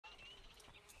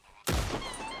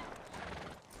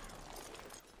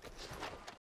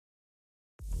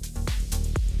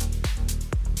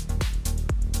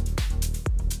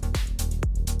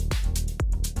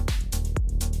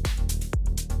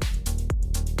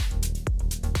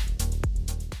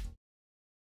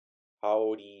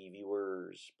Howdy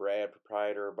viewers, Brad,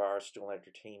 proprietor of Barstool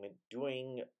Entertainment,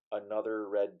 doing another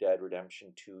Red Dead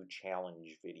Redemption 2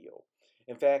 challenge video.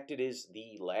 In fact, it is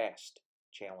the last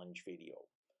challenge video,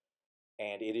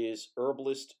 and it is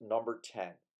Herbalist number 10.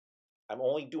 I'm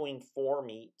only doing 4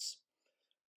 meats.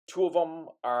 2 of them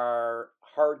are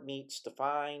hard meats to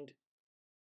find.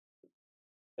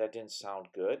 That didn't sound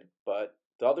good, but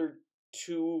the other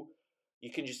 2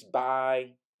 you can just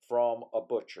buy from a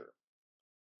butcher.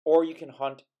 Or you can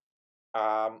hunt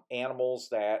animals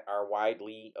that are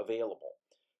widely available,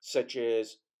 such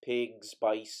as pigs,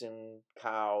 bison,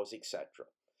 cows, etc.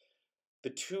 The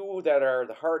 2 that are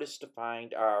the hardest to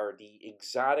find are the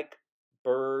exotic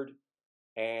bird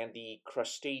and the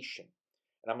crustacean.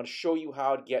 And I'm going to show you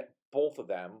how to get both of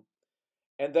them,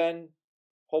 and then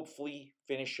hopefully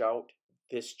finish out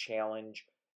this challenge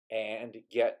and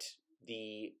get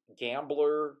the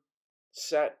gambler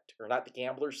set, or not the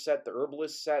gambler set, the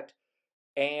herbalist set,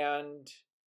 and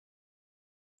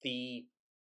the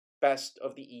Best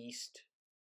of the East,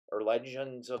 or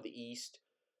Legends of the East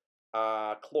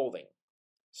clothing.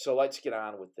 So let's get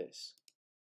on with this.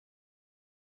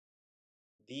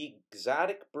 The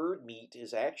exotic bird meat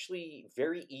is actually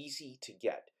very easy to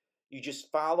get. You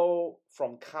just follow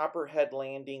from Copperhead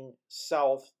Landing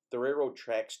south, the railroad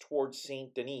tracks towards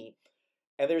St. Denis,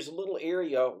 and there's a little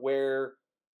area where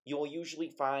you'll usually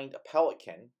find a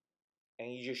pelican,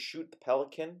 and you just shoot the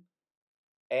pelican,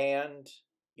 and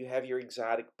you have your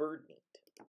exotic bird meat.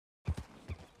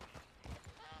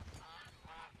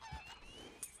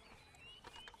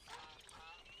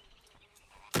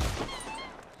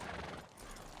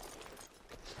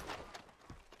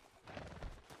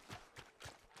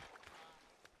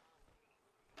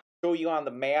 Show you on the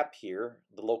map here,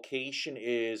 the location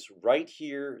is right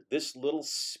here, this little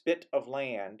spit of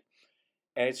land,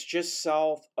 and it's just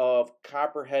south of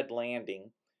Copperhead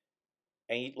Landing.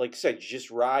 And like I said, you just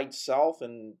ride south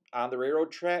and on the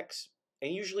railroad tracks,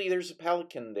 and usually there's a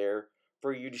pelican there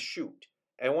for you to shoot.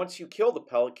 And once you kill the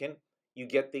pelican, you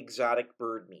get the exotic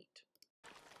bird meat.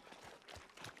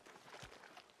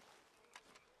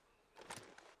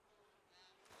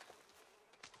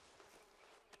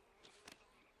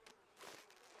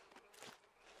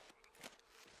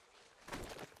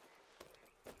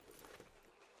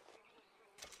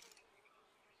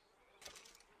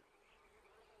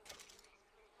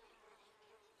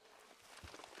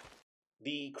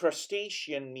 The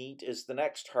crustacean meat is the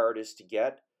next hardest to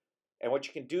get, and what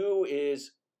you can do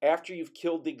is, after you've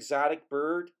killed the exotic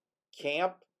bird,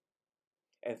 camp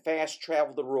and fast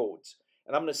travel the roads.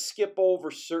 And I'm going to skip over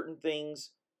certain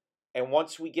things, and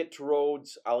once we get to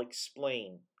roads, I'll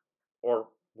explain. Or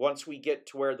once we get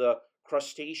to where the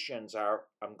crustaceans are,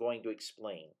 I'm going to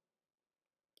explain.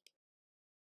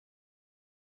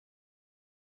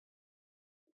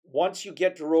 Once you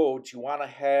get to roads, you want to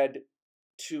head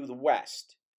to the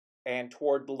west and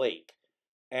toward the lake.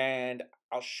 And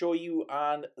I'll show you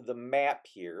on the map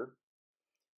here,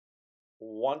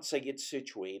 once I get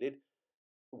situated,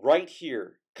 right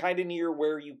here, kind of near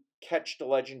where you catch the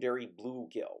legendary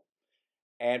bluegill.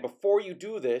 And before you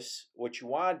do this, what you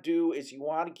want to do is you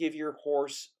want to give your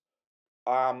horse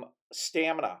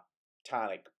stamina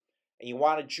tonic. And you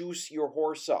want to juice your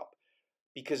horse up,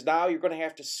 because now you're going to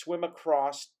have to swim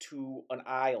across to an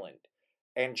island.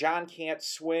 And John can't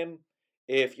swim.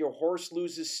 If your horse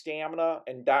loses stamina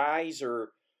and dies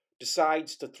or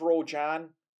decides to throw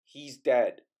John, he's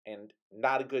dead, and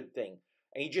not a good thing.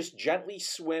 And you just gently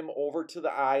swim over to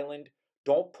the island.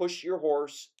 Don't push your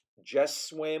horse, just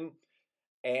swim,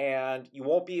 and you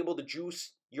won't be able to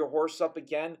juice your horse up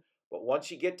again. But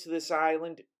once you get to this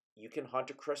island, you can hunt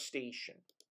a crustacean.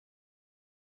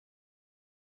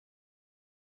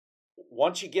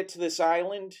 Once you get to this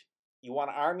island, you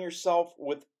want to arm yourself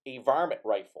with a varmint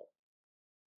rifle.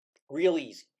 Real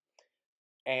easy.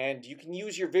 And you can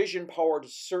use your vision power to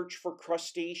search for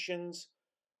crustaceans.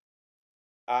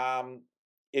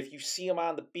 If you see them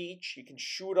on the beach, you can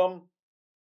shoot them.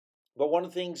 But one of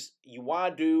the things you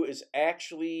want to do is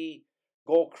actually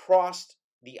go across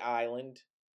the island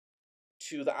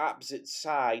to the opposite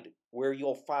side, where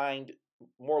you'll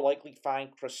more likely find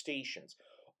crustaceans.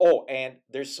 Oh, and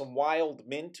there's some wild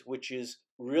mint, which is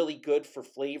really good for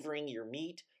flavoring your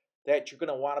meat, that you're going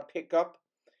to want to pick up,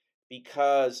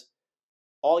 because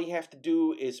all you have to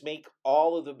do is make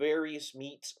all of the various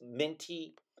meats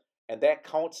minty, and that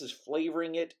counts as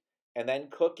flavoring it, and then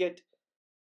cook it,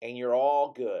 and you're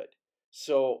all good.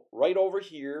 So right over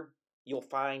here, you'll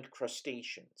find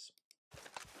crustaceans.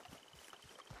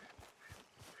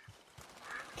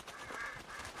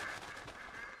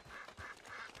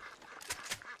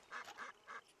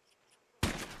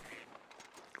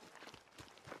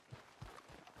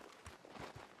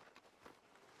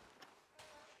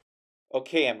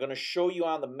 Okay, I'm going to show you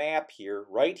on the map here.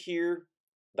 Right here,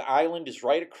 the island is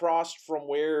right across from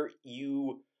where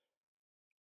you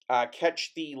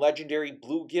catch the legendary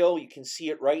bluegill. You can see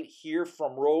it right here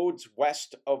from Rhodes,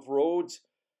 west of Rhodes,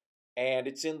 and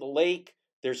it's in the lake.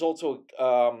 There's also,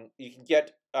 you can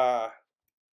get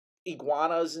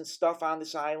iguanas and stuff on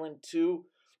this island too,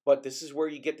 but this is where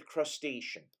you get the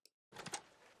crustacean.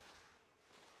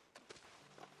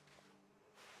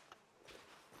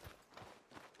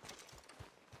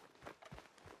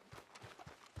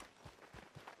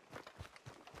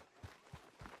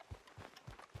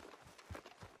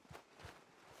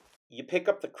 You pick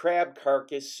up the crab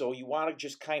carcass, so you want to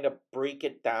just kind of break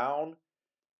it down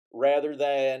rather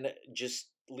than just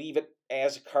leave it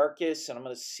as a carcass. And I'm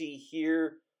going to see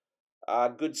here,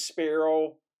 good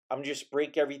sparrow. I'm just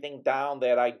break everything down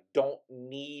that I don't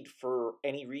need for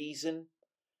any reason.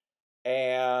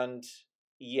 And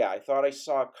yeah, I thought I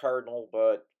saw a cardinal,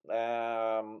 but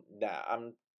nah,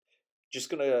 I'm just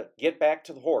going to get back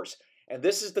to the horse. And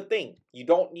this is the thing. You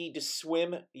don't need to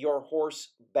swim your horse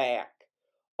back.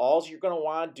 All you're going to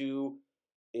want to do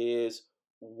is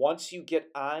once you get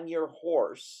on your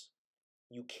horse,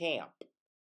 you camp.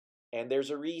 And there's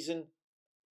a reason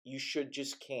you should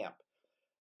just camp.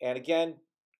 And again,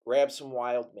 grab some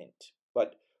wild mint.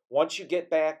 But once you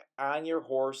get back on your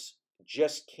horse,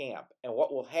 just camp. And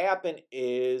what will happen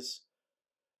is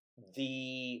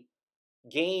the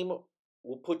game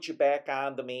will put you back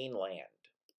on the mainland.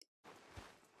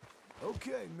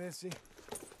 Okay, Missy.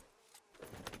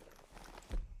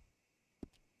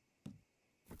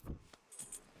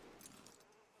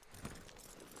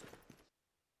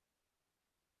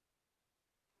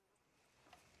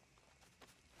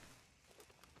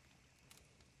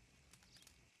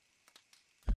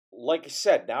 Like I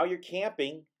said, now you're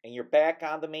camping and you're back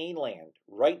on the mainland,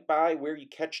 right by where you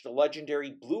catch the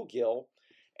legendary bluegill.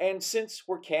 And since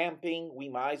we're camping, we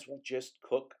might as well just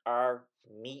cook our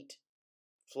meat,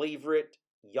 flavor it,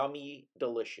 yummy,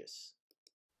 delicious.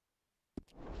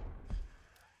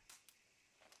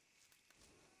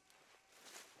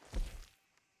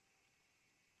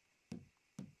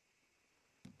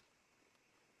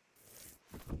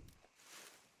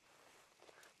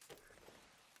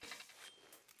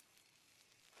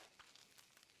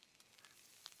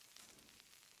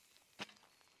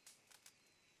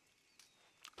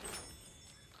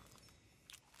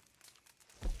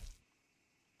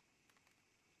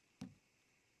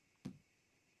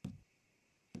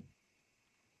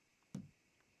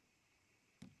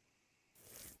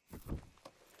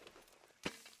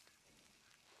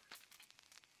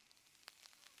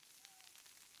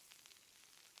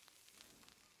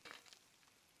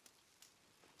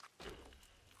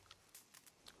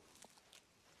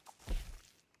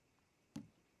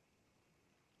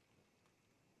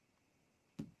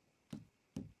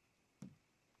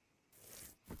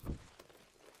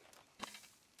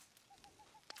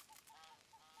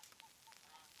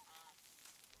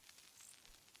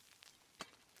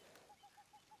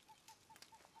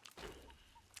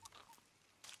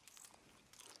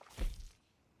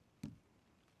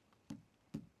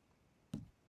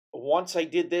 Once I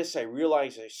did this, I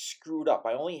realized I screwed up.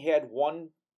 I only had one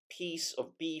piece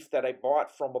of beef that I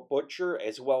bought from a butcher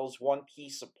as well as one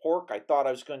piece of pork. I thought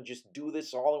I was going to just do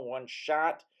this all in one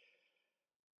shot.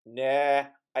 Nah,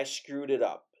 I screwed it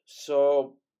up.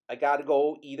 So I got to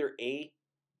go either A,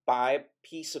 buy a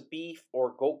piece of beef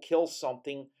or go kill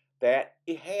something that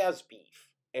it has beef.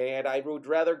 And I would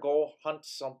rather go hunt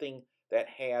something that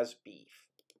has beef.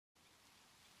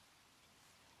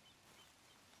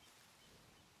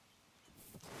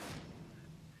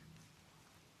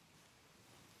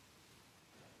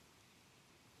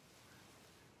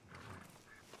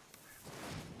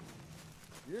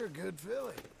 You're a good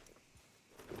filly.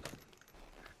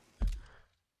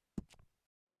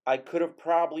 I could have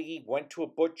probably went to a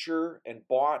butcher and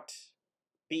bought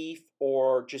beef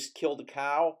or just killed a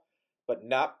cow, but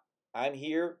nope, I'm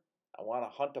here. I want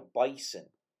to hunt a bison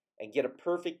and get a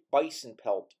perfect bison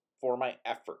pelt for my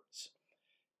efforts.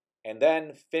 And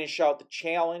then finish out the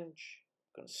challenge.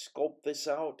 I'm going to scope this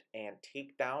out and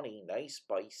take down a nice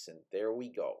bison. There we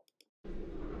go.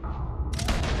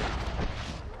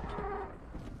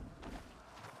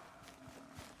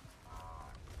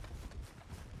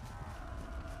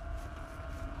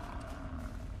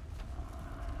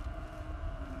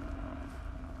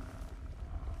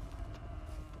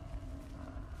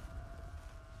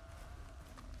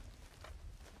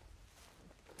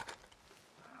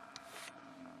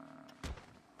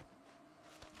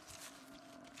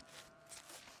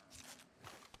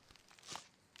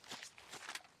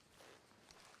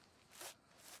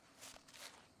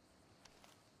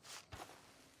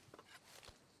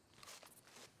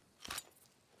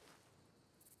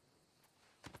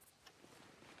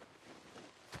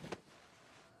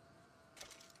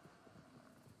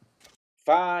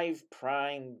 5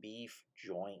 prime beef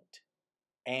joint,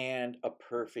 and a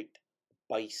perfect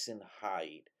bison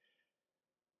hide.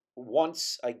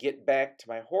 Once I get back to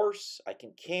my horse, I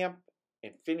can camp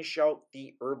and finish out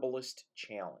the Herbalist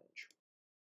challenge.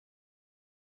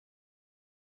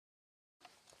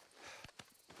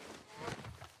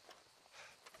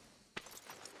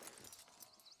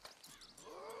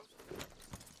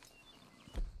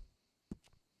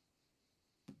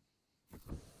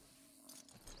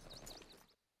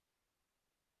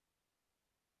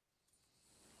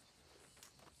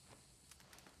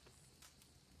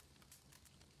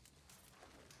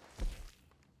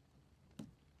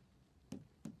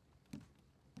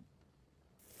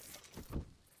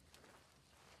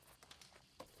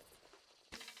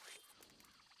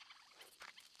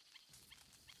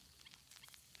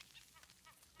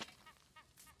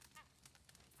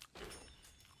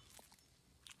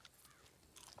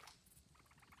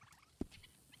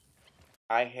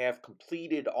 I have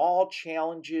completed all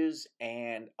challenges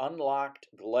and unlocked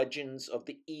the Legends of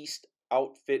the East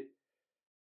outfit.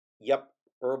 Yep,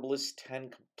 Herbalist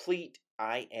 10 complete.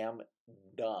 I am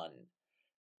done.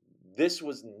 This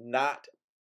was not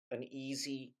an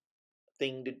easy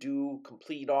thing to do,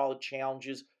 complete all the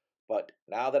challenges, but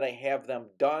now that I have them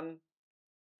done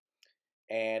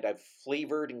and I've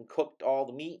flavored and cooked all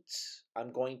the meats,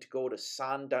 I'm going to go to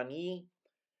Saint Denis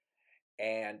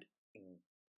and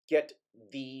get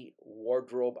the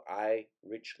wardrobe I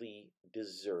richly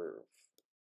deserve.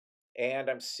 And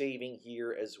I'm saving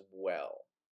here as well.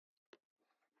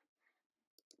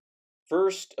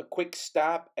 First, a quick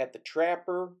stop at the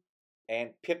Trapper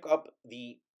and pick up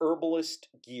the Herbalist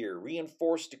gear.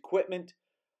 Reinforced equipment.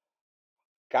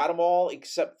 Got them all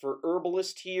except for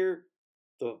Herbalist here.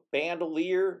 The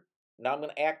bandolier. Now I'm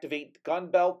going to activate the gun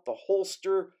belt, the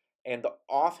holster, and the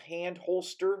offhand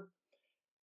holster.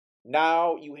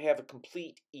 Now you have a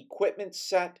complete equipment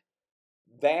set.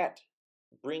 That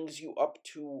brings you up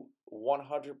to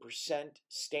 100%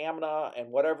 stamina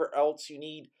and whatever else you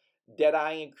need.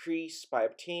 Deadeye increase by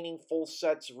obtaining full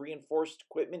sets of reinforced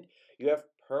equipment. You have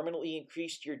permanently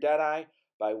increased your Deadeye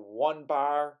by 1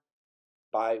 bar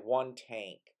by 1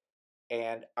 tank.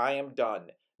 And I am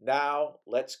done. Now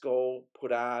let's go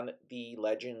put on the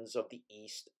Legends of the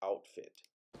East outfit.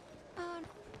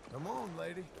 Come on,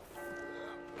 lady.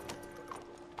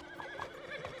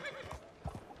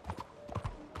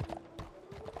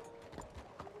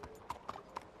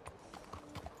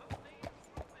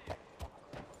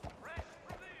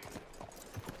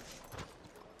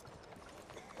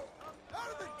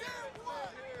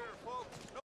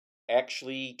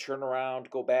 Actually, turn around,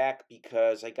 go back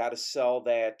because I got to sell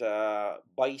that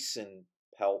bison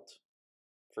pelt.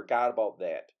 Forgot about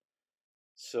that.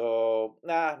 So,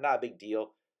 nah, not a big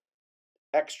deal.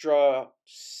 Extra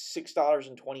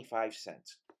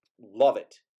 $6.25. Love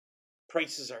it.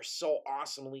 Prices are so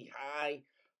awesomely high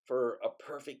for a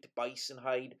perfect bison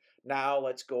hide. Now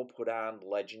let's go put on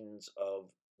Legends of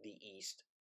the East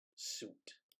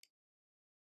suit.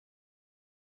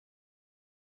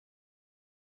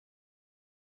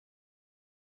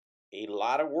 A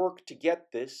lot of work to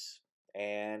get this,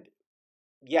 and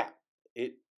yeah,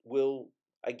 it will,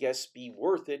 I guess, be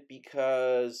worth it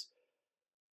because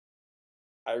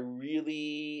I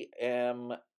really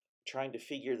am trying to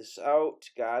figure this out.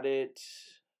 Got it.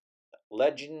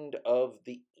 Legend of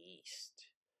the East.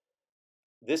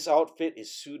 This outfit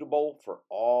is suitable for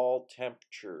all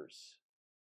temperatures.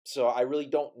 So I really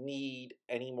don't need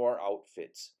any more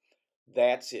outfits.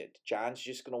 That's it. John's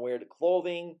just going to wear the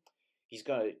clothing. He's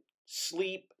going to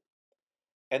sleep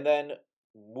and then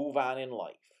move on in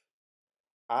life.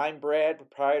 I'm Brad,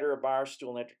 proprietor of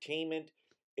Barstool Entertainment.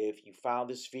 If you found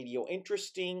this video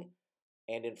interesting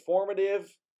and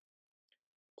informative,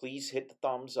 please hit the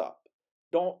thumbs up.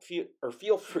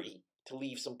 Feel free to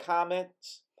leave some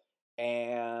comments,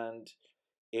 and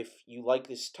if you like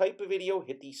this type of video,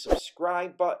 hit the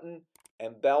subscribe button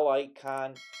and bell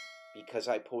icon because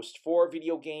I post 4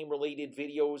 video game related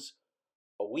videos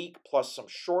a week plus some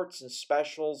shorts and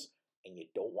specials, and you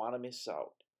don't want to miss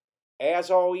out. As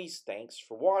always, thanks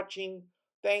for watching,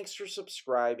 thanks for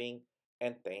subscribing,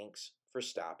 and thanks for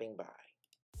stopping by.